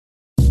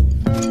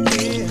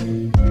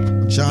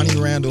Johnny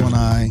Randall and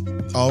I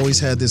always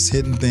had this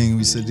hidden thing.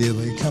 We said,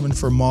 they're coming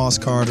for Moss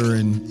Carter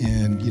and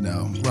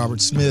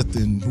Robert Smith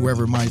and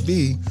whoever it might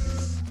be,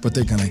 but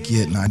they're going to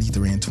get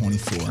 93 and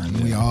 24.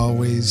 And we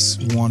always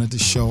wanted to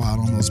show out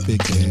on those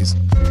big days.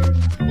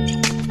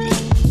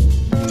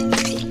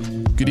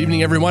 Good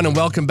evening, everyone, and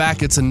welcome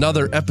back. It's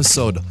another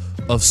episode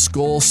of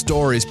Skol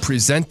Stories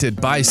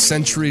presented by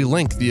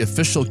CenturyLink, the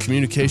official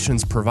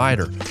communications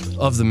provider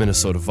of the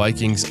Minnesota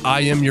Vikings. I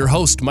am your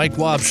host, Mike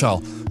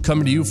Wabschall,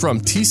 coming to you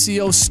from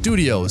TCO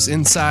Studios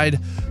inside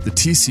the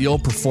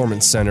TCO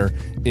Performance Center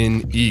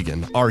in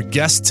Eagan. Our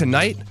guest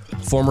tonight,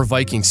 former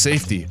Viking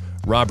safety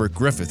Robert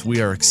Griffith. We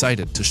are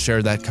excited to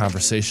share that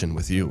conversation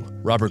with you.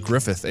 Robert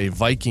Griffith, a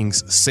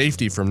Vikings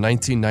safety from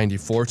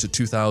 1994 to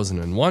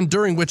 2001,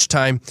 during which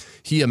time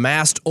he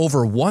amassed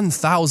over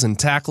 1,000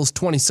 tackles,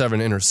 27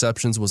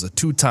 interceptions, was a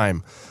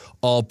two-time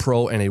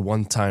All-Pro and a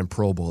one-time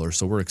Pro Bowler.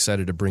 So we're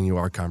excited to bring you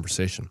our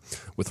conversation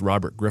with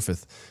Robert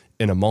Griffith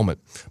in a moment.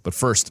 But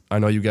first, I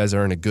know you guys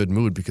are in a good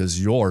mood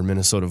because your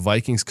Minnesota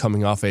Vikings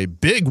coming off a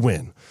big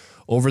win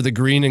over the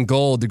green and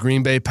gold, the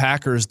Green Bay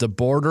Packers. The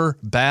border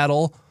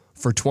battle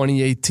for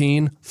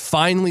 2018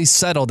 finally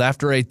settled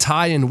after a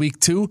tie in Week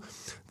 2.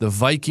 The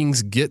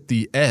Vikings get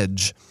the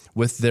edge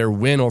with their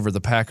win over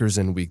the Packers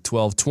in Week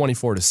 12,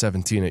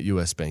 24-17 at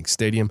US Bank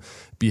Stadium,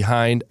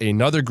 behind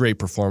another great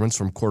performance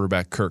from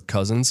quarterback Kirk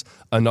Cousins,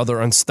 another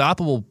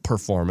unstoppable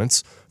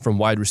performance from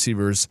wide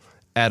receivers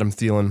Adam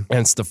Thielen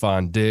and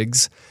Stephon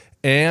Diggs,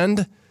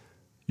 and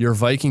your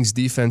Vikings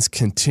defense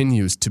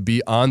continues to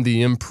be on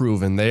the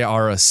improve, and they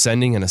are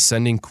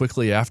ascending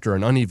quickly after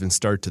an uneven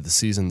start to the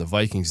season. The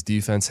Vikings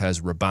defense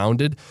has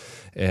rebounded,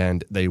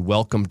 and they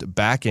welcomed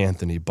back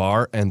Anthony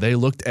Barr, and they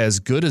looked as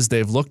good as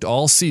they've looked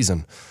all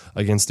season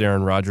against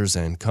Aaron Rodgers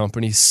and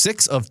company.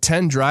 6 of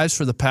 10 drives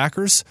for the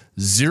Packers,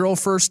 0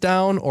 first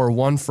down or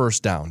 1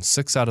 first down.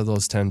 6 out of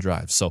those 10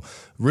 drives. So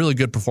really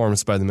good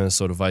performance by the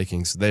Minnesota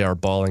Vikings. They are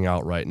balling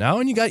out right now,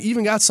 and you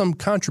even got some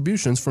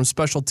contributions from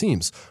special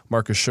teams.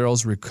 Marcus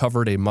Sherrills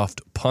recovered a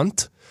muffed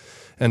punt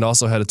and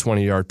also had a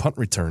 20-yard punt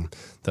return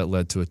that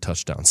led to a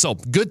touchdown. So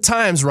good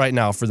times right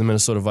now for the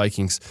Minnesota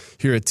Vikings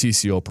here at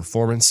TCO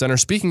Performance Center.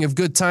 Speaking of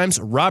good times,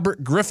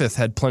 Robert Griffith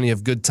had plenty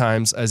of good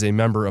times as a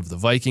member of the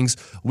Vikings.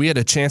 We had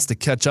a chance to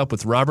catch up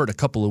with Robert a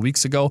couple of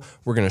weeks ago.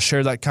 We're going to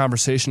share that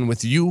conversation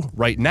with you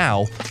right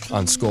now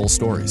on Skol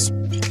Stories.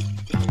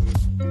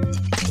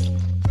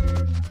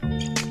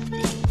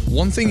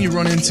 One thing you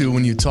run into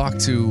when you talk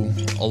to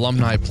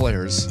alumni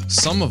players,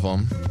 some of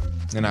them,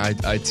 and I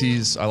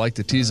like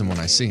to tease them when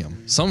I see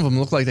them. Some of them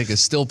look like they could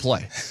still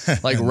play.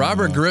 Like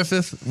Robert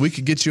Griffith, we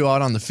could get you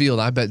out on the field.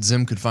 I bet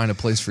Zim could find a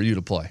place for you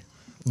to play.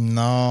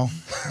 No,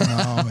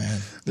 man.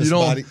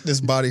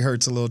 This body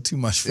hurts a little too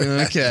much for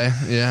that. Okay,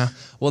 yeah.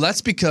 Well,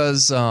 that's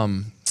because,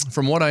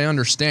 from what I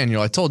understand,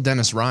 I told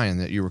Dennis Ryan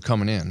that you were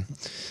coming in.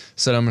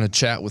 Said I'm going to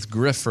chat with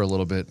Griff for a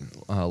little bit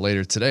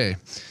later today.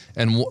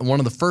 And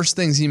one of the first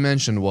things he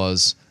mentioned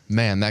was,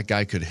 man, that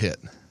guy could hit.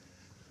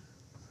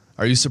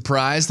 Are you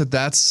surprised that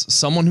that's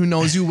someone who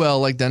knows you well,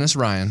 like Dennis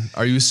Ryan?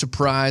 Are you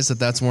surprised that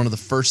that's one of the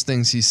first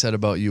things he said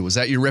about you? Was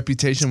that your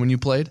reputation when you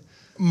played?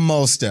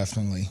 Most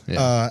definitely.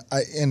 Yeah.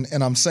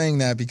 And I'm saying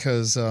that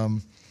because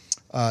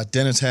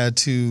Dennis had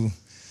to,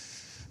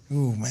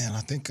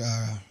 I think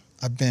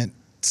I bent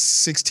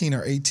 16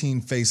 or 18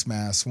 face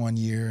masks one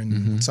year.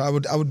 And so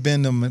I would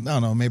bend them, I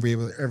don't know, maybe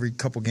every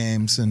couple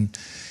games.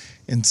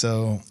 And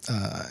so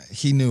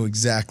he knew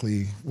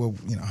exactly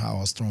how I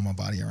was throwing my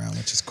body around,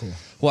 which is cool.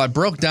 Well, I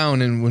broke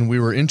down, and when we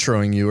were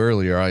introing you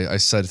earlier, I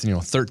said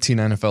 13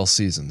 NFL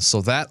seasons.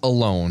 So that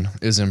alone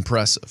is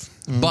impressive.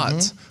 Mm-hmm.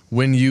 But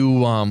when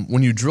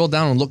you drill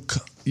down and look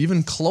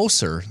even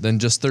closer than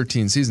just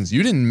 13 seasons,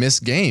 you didn't miss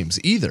games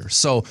either.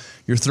 So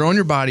you're throwing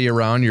your body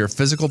around. You're a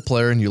physical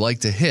player, and you like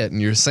to hit.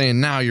 And you're saying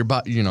now you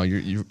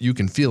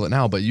can feel it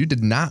now, but you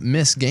did not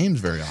miss games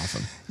very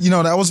often.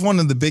 That was one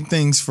of the big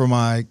things for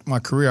my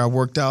career. I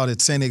worked out at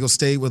San Diego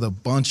State with a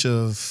bunch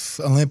of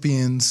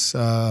Olympians.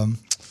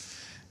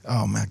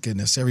 Oh my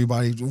goodness!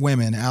 Everybody,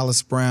 women,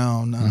 Alice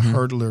Brown,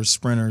 hurdlers,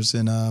 sprinters,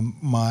 and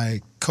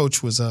my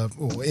coach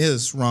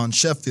is Ron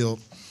Sheffield.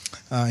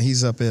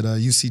 He's up at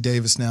UC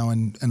Davis now,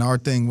 and our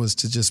thing was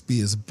to just be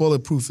as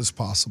bulletproof as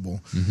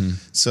possible. Mm-hmm.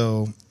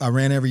 So I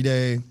ran every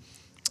day.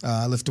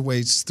 I lifted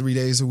weights 3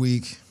 days a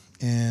week,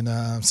 and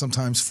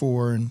sometimes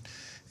 4, and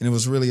it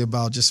was really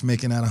about just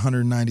making that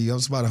 190. I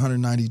was about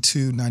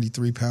 192,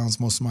 93 pounds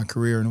most of my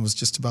career, and it was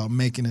just about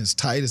making it as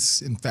tight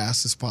and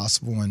fast as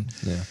possible. And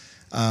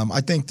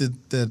I think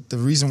that the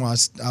reason why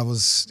I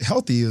was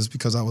healthy is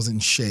because I was in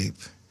shape.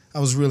 I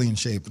was really in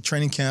shape. At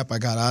training camp, I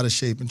got out of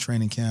shape in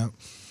training camp,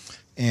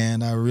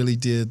 and I really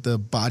did the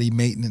body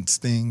maintenance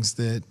things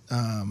that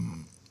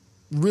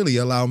really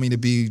allow me to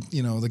be,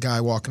 the guy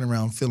walking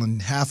around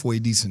feeling halfway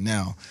decent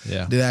now.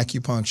 Yeah. Did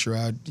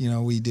acupuncture.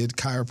 We did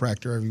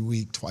chiropractor every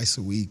week, twice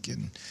a week,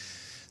 and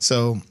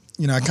So,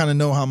 I kind of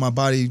know how my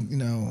body,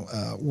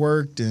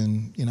 worked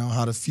and,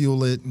 how to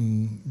fuel it,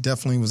 and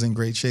definitely was in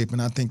great shape.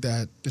 And I think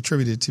that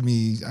attributed to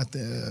me,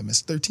 I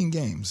missed 13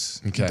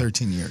 games in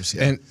 13 years.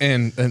 Yeah.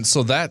 And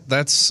so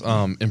that's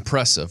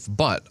impressive.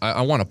 But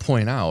I want to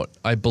point out,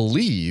 I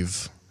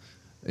believe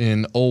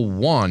in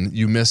 01,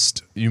 you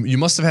must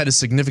have had a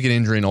significant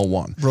injury in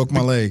 01. Broke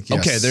my leg, yes.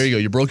 Okay, there you go.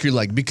 You broke your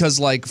leg. Because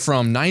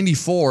from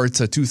 94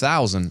 to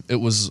 2000, it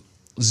was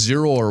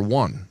 0 or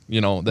 1,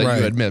 that right.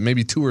 you had missed,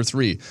 maybe 2 or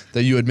 3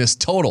 that you had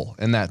missed total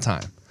in that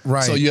time.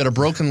 Right. So you had a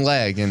broken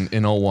leg in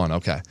 01.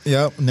 Okay.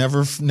 Yep.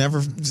 Never.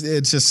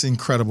 It's just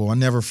incredible. I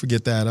never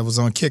forget that. I was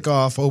on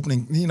kickoff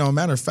opening.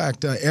 Matter of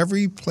fact,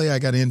 every play I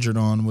got injured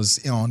on was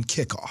on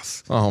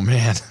kickoff. Oh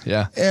man.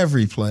 Yeah.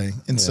 Every play.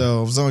 And so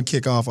I was on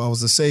kickoff. I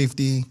was a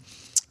safety.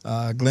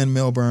 Glenn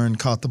Milburn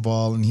caught the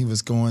ball and he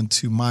was going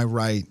to my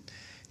right,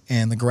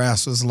 and the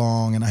grass was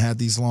long and I had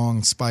these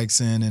long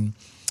spikes in, and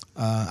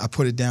I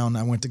put it down.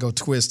 I went to go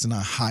twist, and I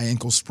high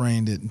ankle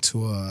sprained it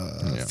into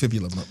a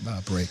fibula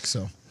break.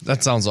 So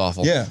that sounds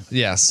awful. Yeah.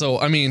 Yeah. So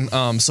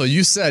so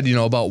you said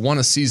about one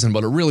a season,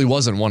 but it really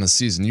wasn't one a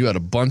season. You had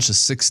a bunch of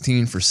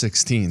 16 for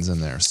 16s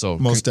in there. So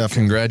most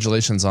definitely,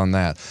 congratulations on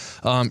that.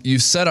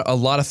 You've said a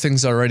lot of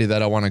things already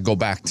that I want to go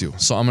back to.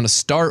 So I'm going to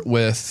start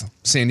with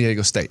San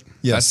Diego State.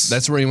 Yes,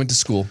 that's where you went to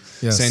school.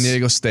 Yes. San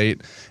Diego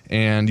State,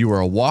 and you were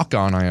a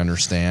walk-on, I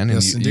understand,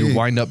 and yes, you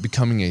wind up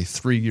becoming a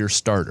 3-year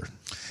starter.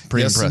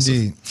 Pretty yes, impressive.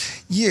 Indeed.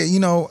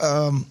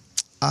 Yeah,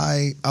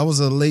 I was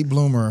a late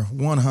bloomer,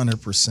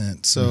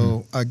 100%.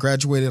 So I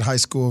graduated high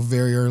school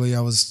very early. I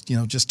was,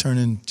 just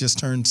turned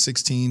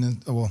 16,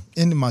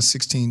 into my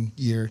 16th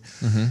year,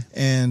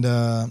 and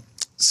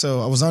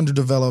so I was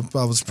underdeveloped.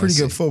 I was a pretty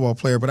good football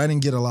player, but I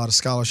didn't get a lot of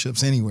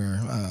scholarships anywhere.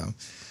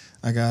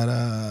 I got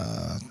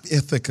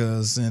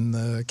Ithaca's and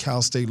the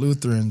Cal State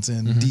Lutherans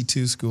and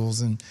D2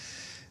 schools, and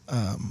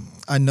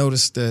I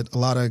noticed that a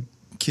lot of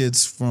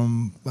kids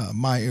from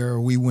my era,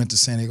 we went to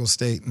San Diego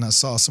State, and I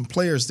saw some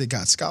players that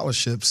got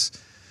scholarships,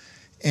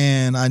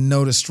 and I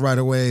noticed right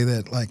away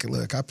that,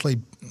 look,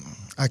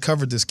 I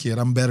covered this kid.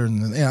 I'm better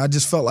than them. I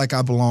just felt like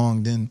I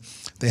belonged, and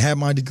they had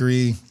my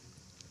degree,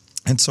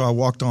 and so I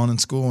walked on in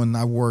school, and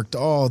I worked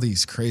all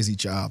these crazy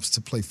jobs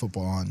to play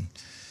football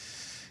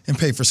and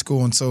pay for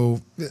school. And so,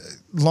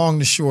 long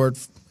to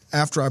short,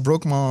 after I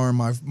broke my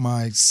arm,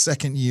 my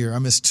second year, I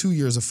missed 2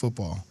 years of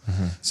football.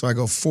 So I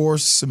go 4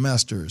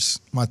 semesters.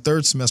 My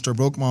third semester, I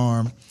broke my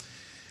arm.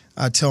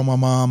 I tell my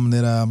mom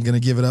that I'm going to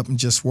give it up and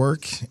just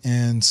work.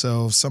 And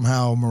so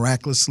somehow,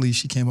 miraculously,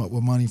 she came up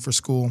with money for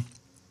school.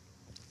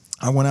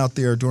 I went out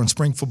there during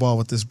spring football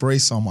with this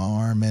brace on my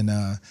arm, and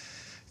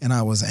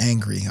I was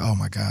angry. Oh,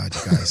 my God,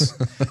 you guys.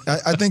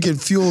 I think it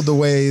fueled the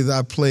way that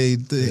I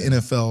played the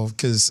NFL,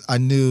 because I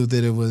knew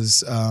that it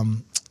was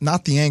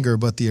not the anger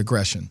but the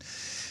aggression.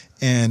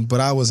 But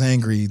I was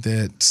angry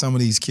that some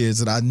of these kids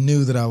that I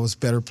knew that I was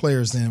better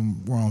players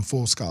than were on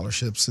full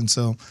scholarships. And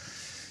so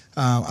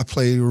I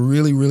played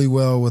really, really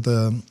well with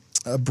a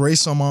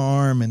brace on my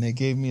arm, and they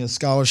gave me a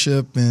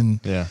scholarship, and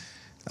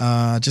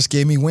just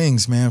gave me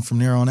wings, man. From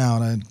there on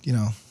out, I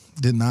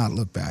did not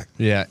look back.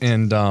 Yeah,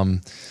 and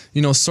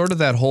sort of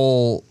that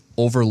whole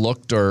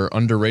overlooked or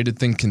underrated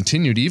thing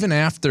continued even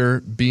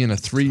after being a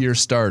 3-year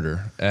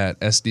starter at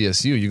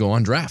SDSU. You go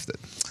undrafted.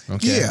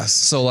 Okay. Yes.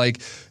 So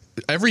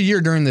every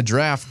year during the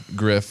draft,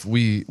 Griff,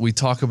 we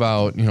talk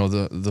about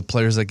the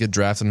players that get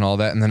drafted and all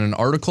that, and then an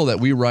article that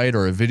we write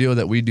or a video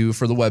that we do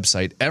for the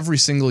website every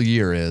single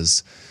year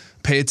is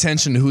pay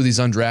attention to who these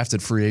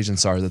undrafted free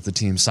agents are that the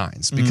team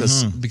signs,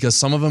 because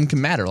some of them can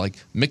matter. Like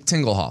Mick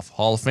Tingelhoff,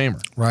 Hall of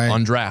Famer,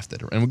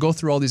 undrafted, and we go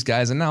through all these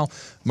guys, and now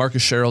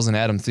Marcus Sherrills and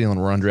Adam Thielen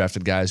were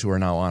undrafted guys who are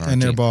now on our team.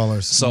 And they're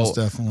ballers. So most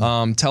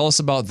definitely. Tell us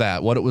about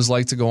that, what it was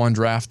like to go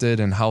undrafted,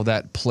 and how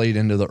that played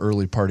into the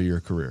early part of your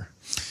career.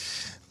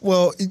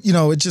 Well,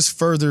 it just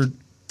furthered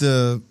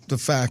the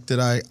fact that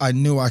I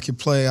knew I could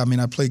play. I mean,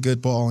 I played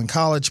good ball in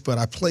college, but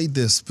I played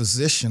this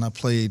position. I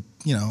played,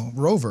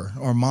 rover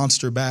or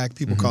monster back.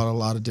 People call it a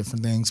lot of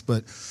different things,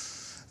 but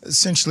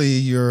essentially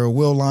you're a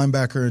will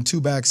linebacker in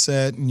 2-back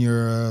set, and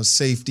you're a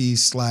safety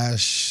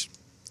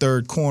 /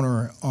 third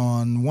corner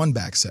on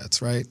 1-back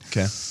sets, right?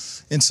 Okay.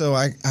 And so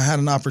I had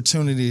an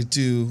opportunity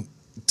to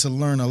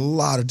learn a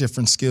lot of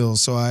different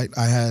skills. So I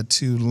had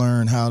to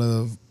learn how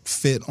to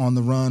fit on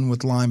the run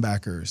with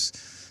linebackers.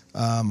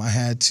 I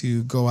had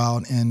to go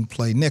out and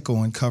play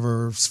nickel and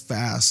cover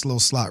fast, little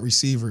slot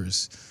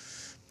receivers.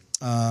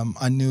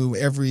 I knew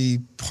every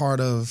part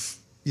of,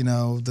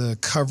 the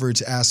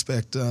coverage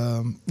aspect,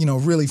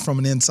 really from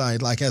an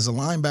inside, like as a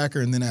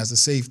linebacker and then as a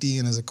safety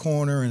and as a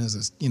corner and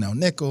as a,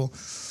 nickel.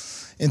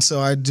 And so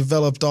I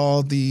developed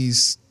all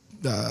these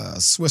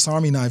Swiss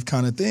Army knife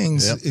kind of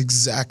things,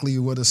 exactly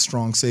what a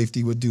strong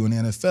safety would do in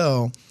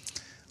NFL.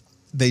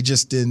 They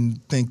just didn't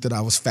think that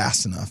I was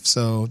fast enough.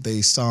 So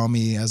they saw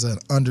me as an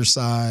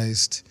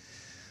undersized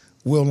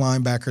will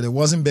linebacker that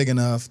wasn't big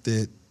enough,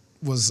 that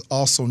was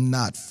also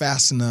not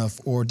fast enough,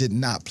 or did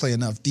not play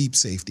enough deep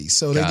safety.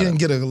 So they didn't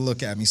get a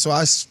look at me. So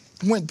I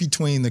went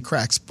between the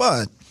cracks.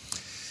 But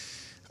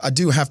I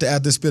do have to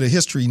add this bit of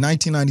history.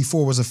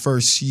 1994 was the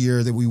first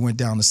year that we went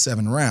down to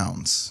 7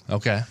 rounds.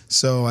 Okay.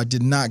 So I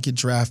did not get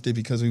drafted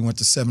because we went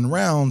to 7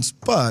 rounds,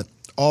 but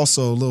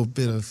also a little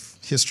bit of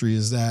history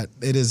is that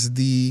it is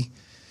the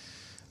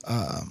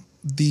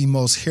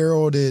most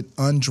heralded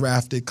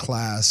undrafted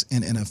class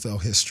in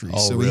NFL history. Oh,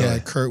 so we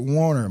had Kurt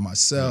Warner,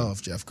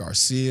 myself, Jeff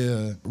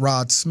Garcia,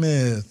 Rod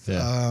Smith,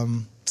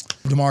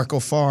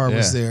 DeMarco Farr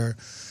was there.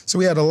 So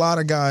we had a lot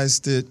of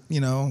guys that,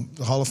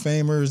 the Hall of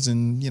Famers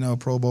and,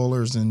 Pro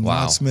Bowlers and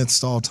Rod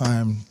Smith's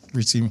all-time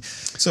receiving.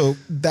 So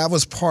that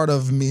was part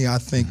of me, I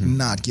think,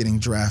 not getting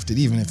drafted,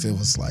 even if it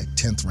was like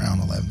 10th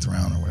round, 11th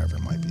round, or whatever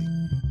it might be.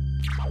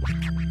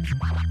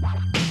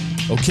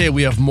 Okay,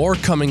 we have more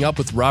coming up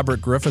with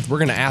Robert Griffith. We're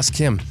going to ask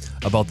him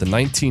about the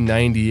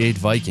 1998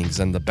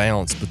 Vikings and the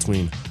balance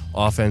between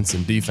offense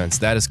and defense.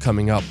 That is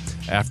coming up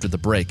after the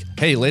break.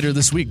 Hey, later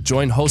this week,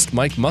 join host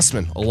Mike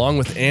Mussman along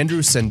with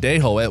Andrew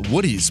Sendejo at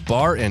Woody's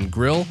Bar and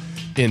Grill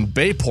in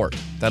Bayport.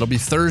 That'll be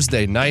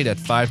Thursday night at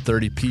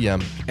 5:30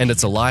 p.m., and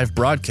it's a live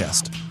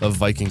broadcast of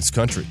Vikings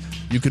Country.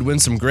 You could win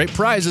some great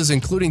prizes,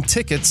 including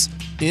tickets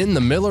in the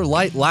Miller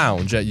Lite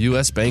Lounge at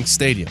US Bank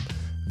Stadium.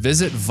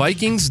 Visit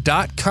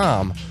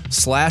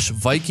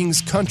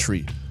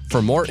Vikings.com/VikingsCountry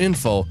for more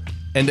info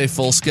and a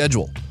full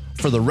schedule.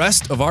 For the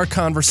rest of our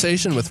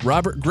conversation with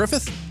Robert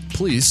Griffith,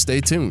 please stay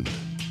tuned.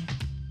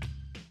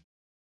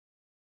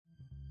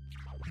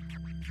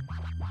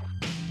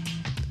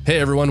 Hey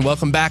everyone,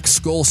 welcome back.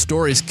 Skol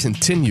Stories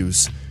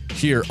continues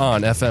here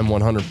on FM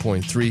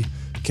 100.3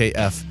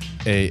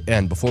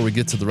 KFAN. Before we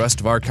get to the rest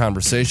of our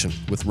conversation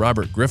with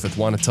Robert Griffith,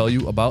 want to tell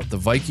you about the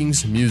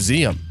Vikings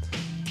Museum.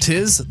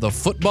 'Tis the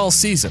football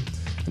season,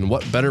 and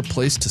what better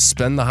place to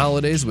spend the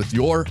holidays with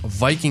your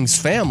Vikings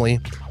family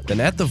than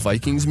at the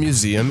Vikings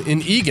Museum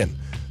in Eagan.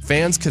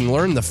 Fans can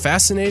learn the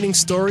fascinating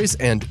stories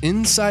and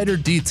insider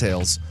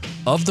details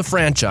of the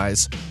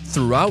franchise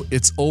throughout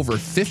its over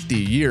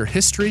 50-year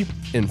history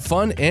in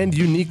fun and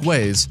unique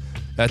ways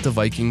at the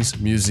Vikings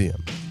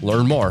Museum.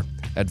 Learn more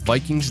at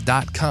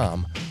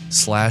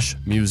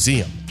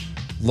vikings.com/museum.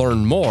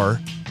 Learn more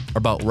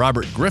about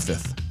Robert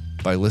Griffith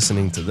by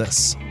listening to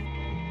this.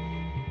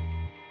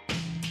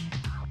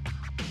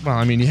 Well,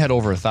 I mean, you had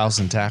over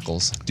 1,000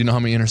 tackles. Do you know how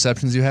many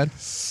interceptions you had?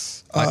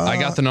 I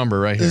got the number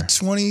right here.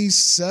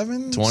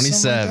 27?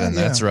 27, like that?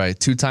 That's right.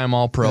 2-time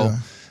All-Pro,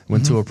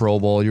 went to a Pro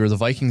Bowl. You were the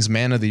Vikings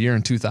Man of the Year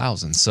in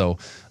 2000. So,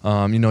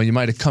 you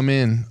might have come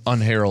in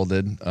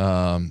unheralded,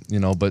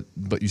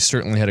 but you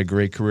certainly had a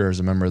great career as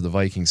a member of the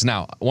Vikings.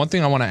 Now, one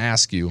thing I want to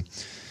ask you,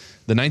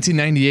 the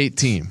 1998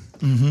 team,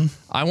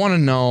 I want to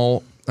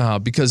know,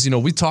 because,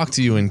 we talked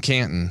to you in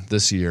Canton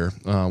this year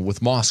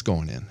with Moss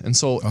going in. And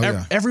so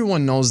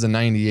everyone knows the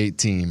 98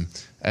 team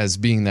as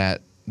being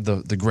the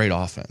great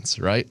offense,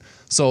 right?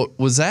 So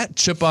was that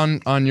chip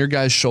on your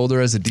guys'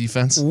 shoulder as a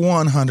defense?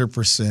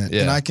 100%.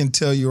 Yeah. And I can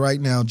tell you right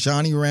now,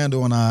 Johnny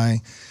Randall and I,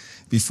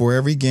 before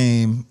every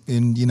game,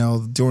 and,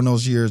 during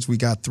those years, we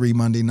got 3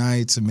 Monday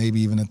nights and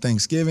maybe even a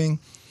Thanksgiving.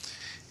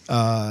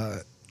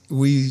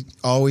 We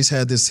always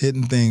had this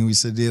hidden thing. We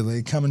said,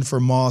 they're coming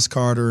for Moss,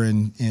 Carter,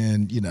 and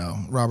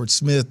Robert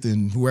Smith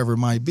and whoever it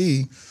might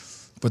be,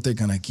 but they're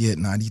going to get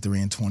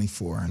 93 and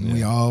 24. And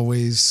we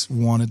always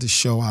wanted to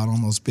show out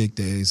on those big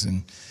days.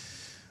 And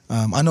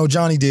I know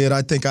Johnny did.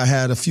 I think I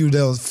had a few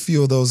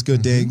of those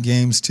good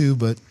games too,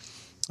 but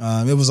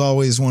it was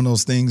always one of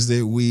those things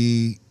that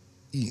we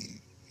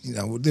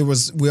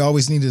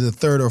always needed a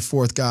third or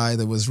fourth guy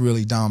that was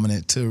really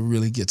dominant to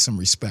really get some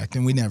respect,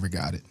 and we never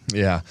got it.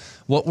 Yeah.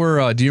 What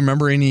were? Do you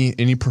remember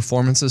any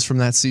performances from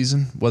that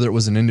season? Whether it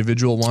was an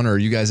individual one or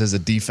you guys as a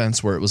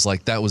defense, where it was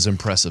like that was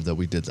impressive that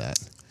we did that.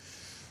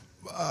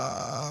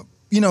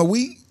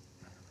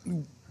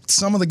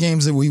 Some of the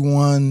games that we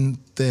won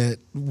that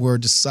were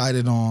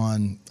decided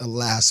on a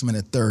last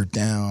minute third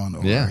down,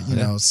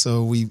 or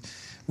so we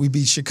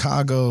beat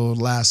Chicago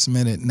last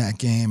minute in that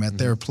game at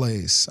their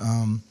place.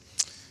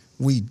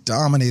 We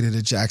dominated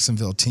a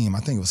Jacksonville team. I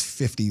think it was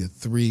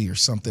 50-3 or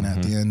something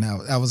at the end. Now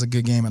that was a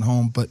good game at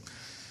home, but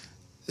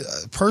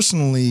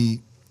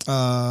personally,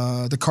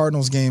 the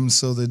Cardinals game,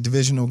 so the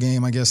divisional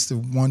game, I guess the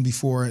one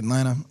before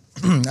Atlanta,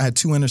 I had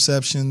 2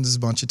 interceptions, a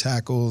bunch of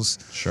tackles.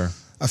 Sure.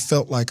 I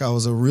felt like I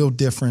was a real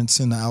difference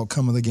in the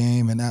outcome of the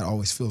game, and that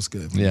always feels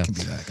good when you can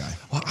be that guy.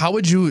 How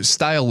would you,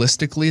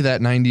 stylistically,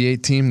 that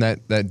 98 team,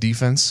 that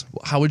defense,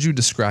 how would you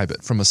describe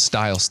it from a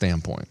style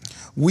standpoint?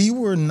 We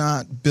were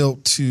not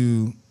built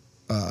to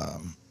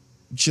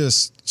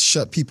just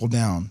shut people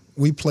down.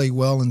 We play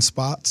well in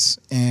spots,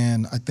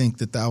 and I think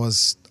that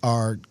was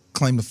our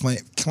claim to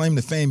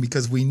fame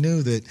because we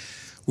knew that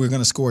we were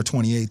going to score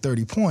 28,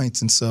 30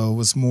 points, and so it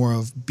was more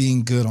of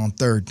being good on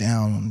third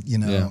down,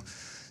 Yeah.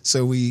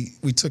 So we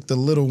took the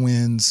little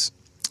wins,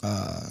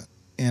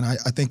 and I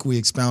think we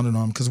expounded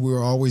on them because we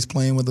were always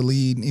playing with the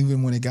lead. And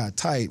even when it got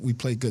tight, we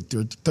played good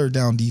third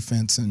down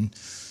defense. And,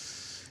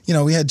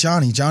 we had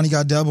Johnny. Johnny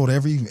got doubled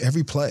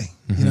every play,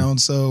 and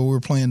so we were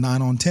playing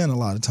 9 on 10 a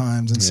lot of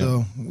times. And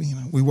so,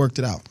 we worked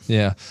it out.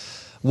 Yeah.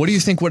 What do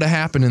you think would have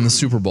happened in the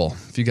Super Bowl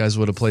if you guys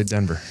would have played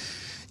Denver?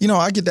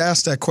 I get to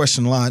ask that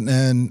question a lot,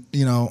 and,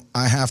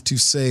 I have to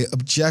say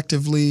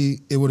objectively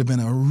it would have been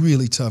a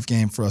really tough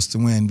game for us to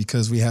win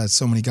because we had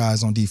so many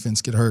guys on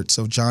defense get hurt.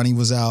 So Johnny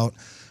was out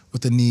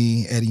with the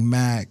knee, Eddie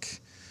Mack.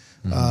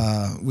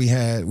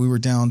 We were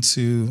down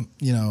to,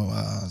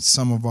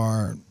 some of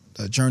our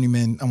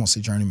journeymen, I won't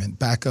say journeymen,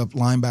 backup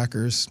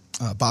linebackers.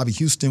 Bobby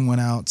Houston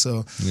went out.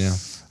 So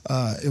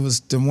it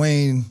was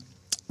Dwayne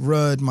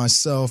Rudd,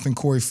 myself, and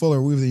Corey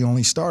Fuller. We were the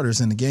only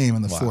starters in the game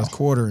in the fourth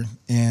quarter.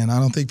 And I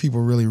don't think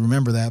people really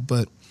remember that,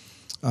 but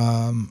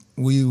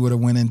we would have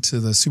went into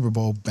the Super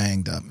Bowl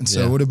banged up. And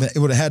so it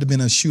would have had to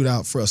been a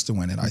shootout for us to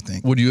win it, I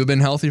think. Would you have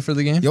been healthy for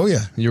the game? Oh,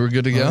 yeah. You were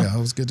good to go? Oh, yeah, I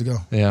was good to go.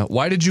 Yeah.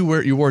 Why did you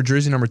wore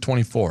jersey number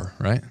 24,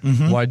 right?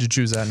 Mm-hmm. Why did you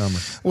choose that number?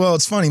 Well,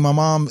 it's funny. My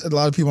mom, a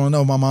lot of people don't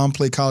know, my mom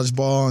played college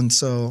ball, and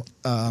so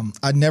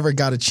I never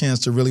got a chance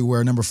to really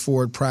wear number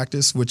 4 at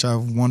practice, which I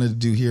wanted to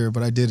do here,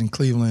 but I did in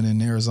Cleveland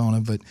and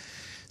Arizona.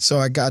 So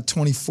I got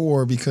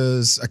 24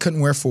 because I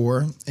couldn't wear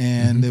 4,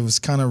 and it was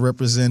kind of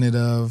representative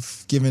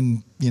of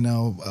giving,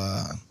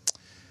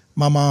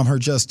 my mom her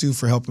just due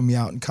for helping me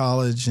out in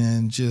college,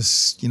 and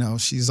just,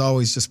 she's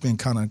always just been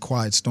kind of a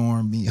quiet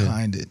storm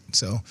behind it.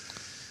 So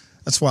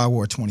that's why I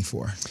wore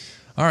 24.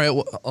 All right.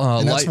 Well,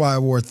 and that's why I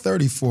wore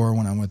 34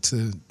 when I went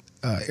to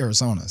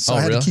Arizona. So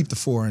I had to keep the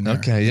 4 in there.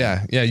 Okay,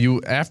 yeah.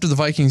 You after the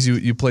Vikings,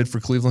 you played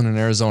for Cleveland and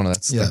Arizona.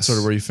 That's sort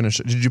of where you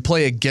finished. Did you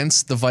play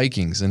against the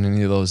Vikings in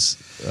any of those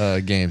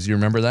games? You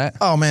remember that?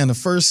 Oh, man, the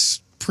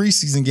first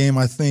preseason game,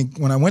 I think,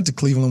 when I went to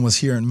Cleveland was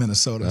here in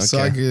Minnesota. Okay. So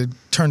I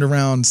turned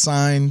around,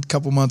 signed, a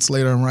couple months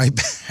later, I'm right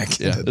back.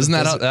 Yeah,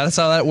 that's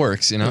how that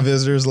works, The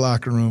visitors'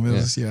 locker room. It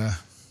was,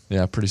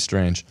 Yeah, pretty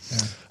strange. Yeah.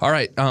 All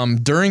right.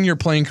 During your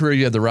playing career,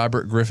 you had the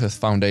Robert Griffith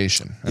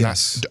Foundation.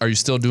 Yes. Are you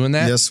still doing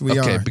that? Yes, we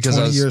are. Because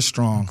 20 years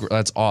strong.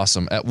 That's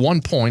awesome. At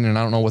one point, and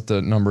I don't know what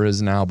the number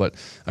is now, but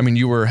I mean,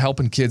 you were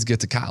helping kids get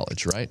to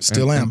college, right?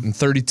 Still am. And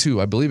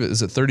 32, I believe it.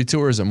 Is it 32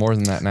 or is it more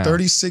than that now?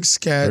 36.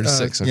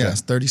 36. Okay.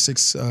 Yes,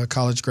 36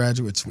 college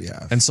graduates we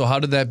have. And so, how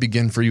did that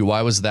begin for you?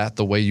 Why was that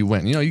the way you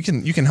went? You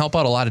can help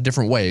out a lot of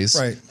different ways,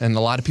 right? And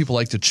a lot of people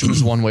like to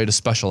choose one way to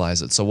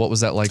specialize it. So, what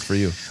was that like for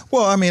you?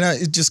 Well, I mean,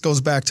 it just goes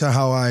back to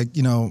how I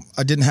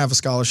didn't have a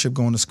scholarship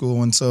going to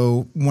school. And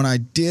so when I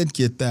did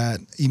get that,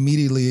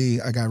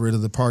 immediately I got rid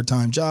of the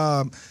part-time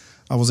job.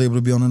 I was able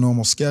to be on a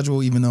normal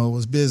schedule, even though it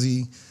was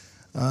busy,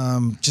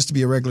 just to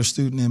be a regular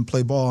student and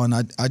play ball. And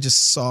I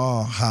just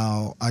saw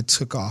how I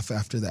took off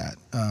after that.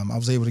 I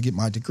was able to get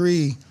my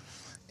degree,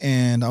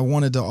 and I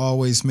wanted to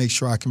always make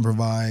sure I can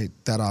provide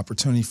that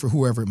opportunity for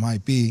whoever it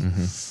might be.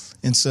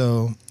 Mm-hmm. And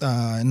so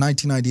in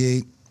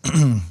 1998,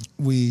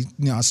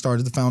 I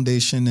started the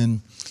foundation, and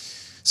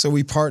so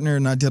we partnered,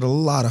 and I did a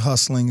lot of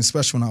hustling,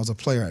 especially when I was a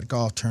player at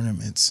golf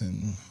tournaments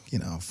and,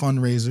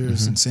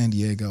 fundraisers in San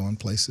Diego and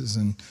places.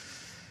 And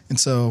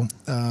so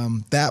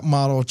that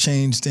model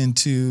changed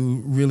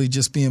into really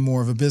just being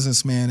more of a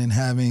businessman and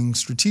having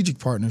strategic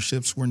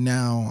partnerships where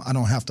now I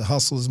don't have to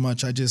hustle as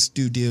much. I just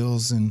do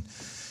deals and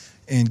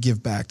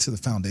give back to the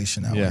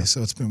foundation that way.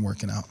 So it's been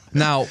working out.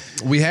 Now,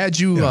 we had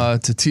you to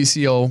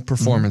TCO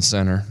Performance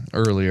Center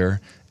earlier,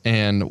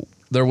 and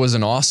there was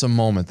an awesome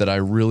moment that I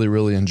really,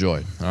 really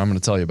enjoyed. I'm going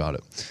to tell you about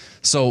it.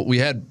 So we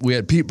had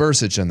Pete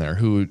Bursich in there,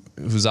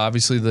 who's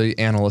obviously the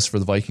analyst for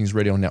the Vikings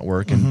Radio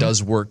Network and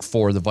does work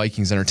for the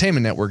Vikings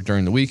Entertainment Network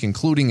during the week,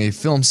 including a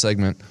film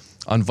segment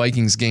on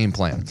Vikings game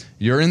plan.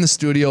 You're in the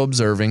studio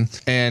observing,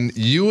 and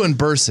you and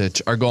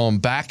Bursich are going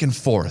back and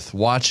forth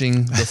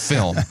watching the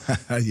film.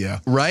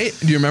 Yeah. Right?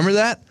 Do you remember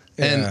that?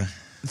 Yeah. And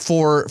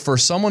for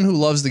someone who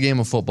loves the game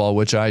of football,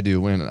 which I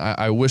do, and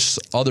I wish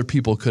other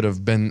people could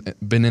have been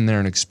in there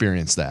and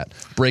experienced that.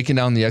 Breaking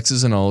down the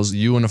X's and O's,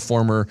 you and a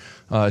former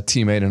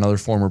teammate, another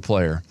former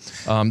player.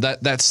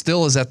 That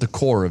still is at the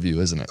core of you,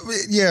 isn't it?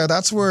 Yeah,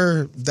 that's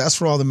where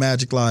all the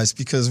magic lies,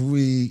 because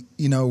we're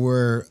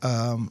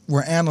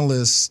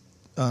analysts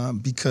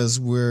because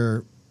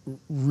we're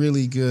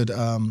really good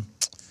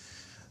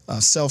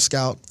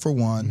self-scout, for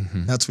one.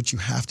 Mm-hmm. That's what you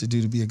have to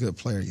do to be a good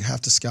player. You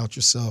have to scout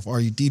yourself. Are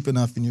you deep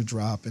enough in your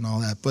drop and all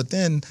that? But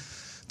then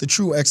the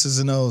true X's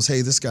and O's,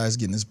 hey, this guy's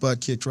getting his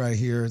butt kicked right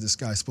here. This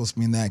guy's supposed to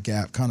be in that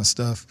gap kind of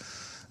stuff.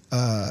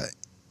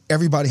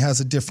 Everybody has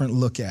a different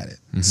look at it.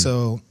 Mm-hmm.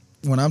 So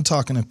when I'm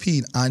talking to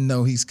Pete, I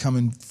know he's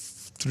coming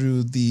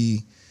through the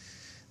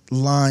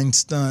line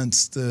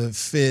stunts, the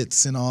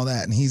fits and all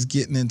that, and he's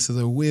getting into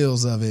the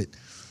wheels of it.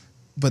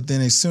 But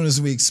then as soon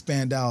as we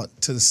expand out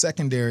to the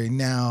secondary,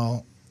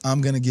 now I'm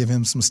going to give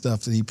him some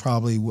stuff that he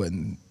probably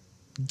wouldn't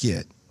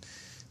get.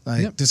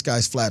 Like, this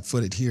guy's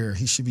flat-footed here.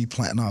 He should be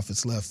planting off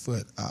his left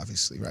foot,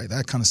 obviously, right?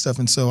 That kind of stuff.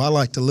 And so I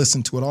like to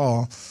listen to it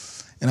all.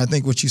 And I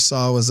think what you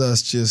saw was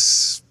us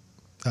just,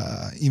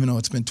 even though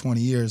it's been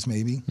 20 years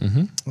maybe,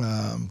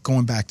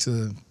 going back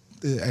to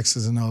the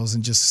X's and O's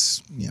and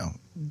just,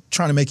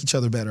 trying to make each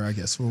other better, I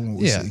guess. We'll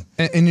see.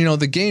 And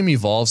the game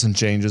evolves and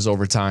changes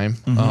over time,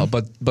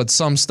 but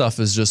some stuff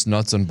is just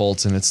nuts and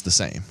bolts, and it's the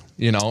same.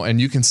 And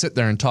you can sit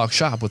there and talk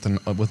shop with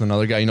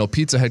another guy.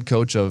 Pete's a head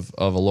coach of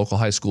a local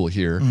high school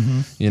here,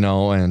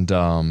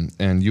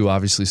 and you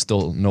obviously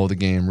still know the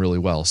game really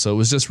well. So it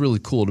was just really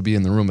cool to be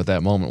in the room at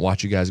that moment,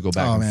 watch you guys go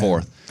back and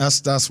forth.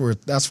 That's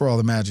where all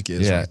the magic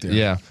is right there.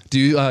 Yeah. Do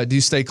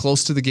you stay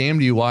close to the game?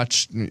 Do you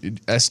watch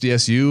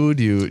SDSU?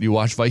 Do you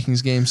watch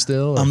Vikings games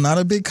still? I'm not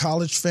a big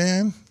college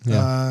fan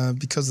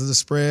because of the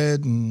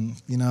spread and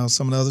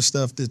some of the other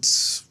stuff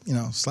that's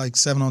it's like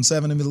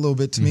 7-on-7 a little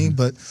bit to me,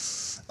 but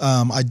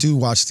I do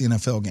watch the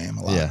NFL game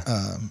a lot.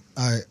 Yeah.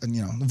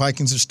 The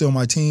Vikings are still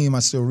my team. I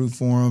still root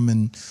for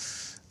them,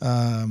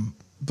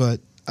 but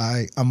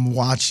I'm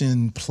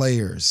watching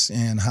players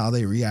and how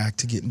they react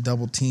to getting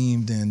double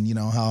teamed, and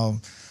how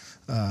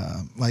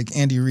like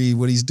Andy Reid,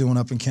 what he's doing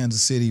up in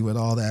Kansas City with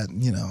all that.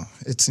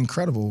 It's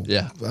incredible.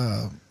 Yeah.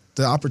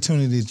 The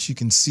opportunity that you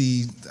can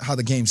see how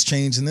the game's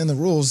changed, and then the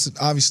rules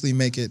obviously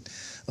make it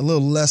a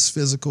little less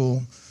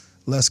physical,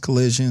 less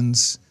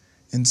collisions,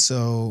 and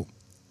so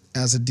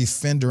as a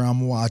defender,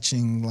 I'm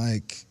watching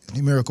like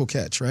a miracle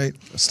catch, right?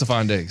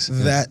 Stephon Diggs.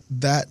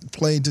 That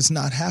play does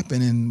not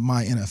happen in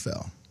my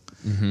NFL,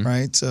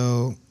 right?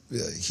 So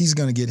he's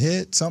going to get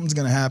hit. Something's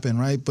going to happen,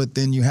 right? But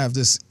then you have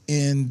this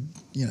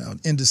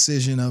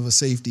indecision of a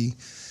safety,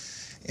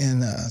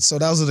 and so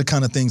those are the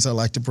kind of things I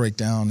like to break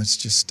down. It's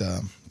just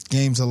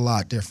game's a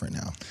lot different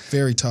now.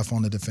 Very tough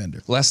on the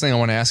defender. Last thing I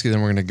want to ask you,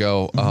 then we're going to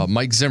go.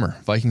 Mike Zimmer,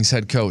 Vikings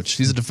head coach.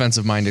 He's a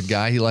defensive-minded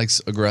guy. He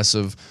likes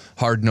aggressive,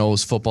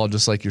 hard-nosed football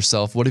just like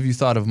yourself. What have you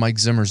thought of Mike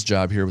Zimmer's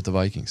job here with the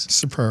Vikings?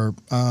 Superb.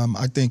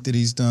 I think that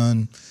he's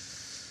done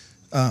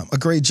a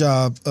great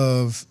job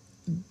of,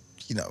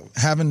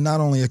 having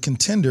not only a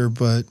contender,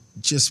 but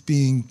just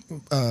being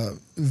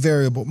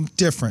variable,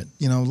 different.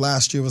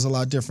 Last year was a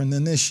lot different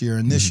than this year,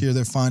 and this year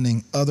they're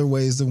finding other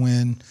ways to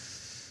win.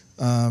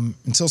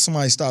 Until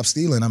somebody stops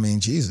stealing,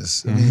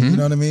 Jesus. You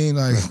know what I mean?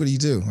 Like, what do you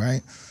do,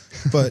 right?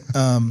 But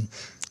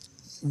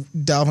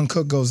Dalvin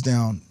Cook goes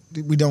down.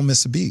 We don't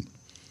miss a beat.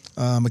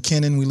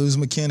 McKinnon, we lose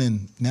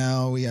McKinnon.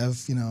 Now we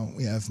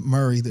have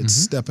Murray that's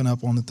stepping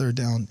up on the third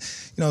down.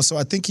 So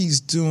I think he's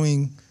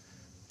doing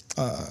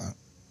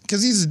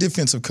because he's a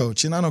defensive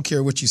coach, and I don't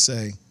care what you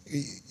say.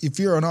 If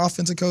you're an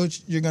offensive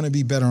coach, you're going to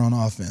be better on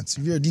offense.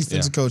 If you're a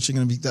defensive coach, you're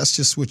going to be. That's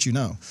just what you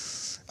know.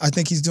 I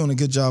think he's doing a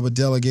good job of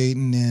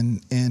delegating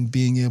and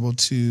being able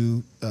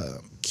to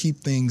keep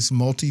things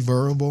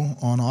multi-variable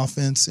on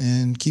offense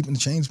and keeping the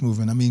chains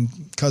moving.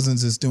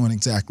 Cousins is doing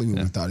exactly what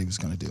we thought he was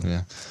going to do.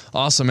 Yeah.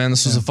 Awesome, man.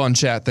 This was a fun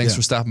chat. Thanks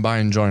for stopping by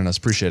and joining us.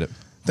 Appreciate it.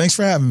 Thanks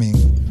for having me.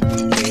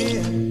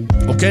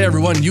 Okay,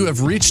 everyone, you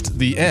have reached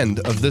the end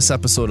of this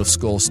episode of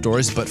Skol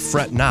Stories, but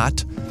fret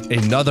not.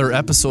 Another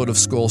episode of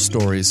Skol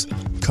Stories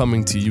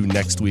coming to you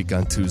next week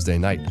on Tuesday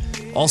night.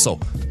 Also,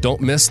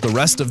 don't miss the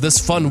rest of this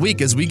fun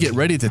week as we get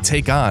ready to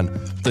take on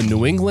the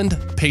New England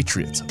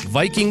Patriots.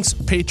 Vikings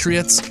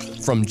Patriots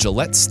from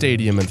Gillette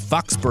Stadium in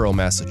Foxborough,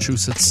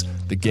 Massachusetts.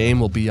 The game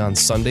will be on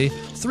Sunday,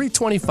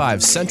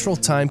 3:25 Central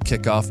Time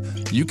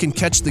kickoff. You can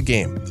catch the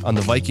game on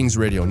the Vikings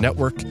Radio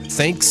Network.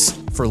 Thanks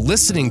for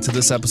listening to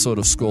this episode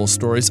of Skol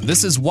Stories.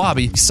 This is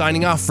Wabi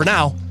signing off for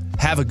now.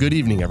 Have a good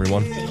evening,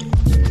 everyone.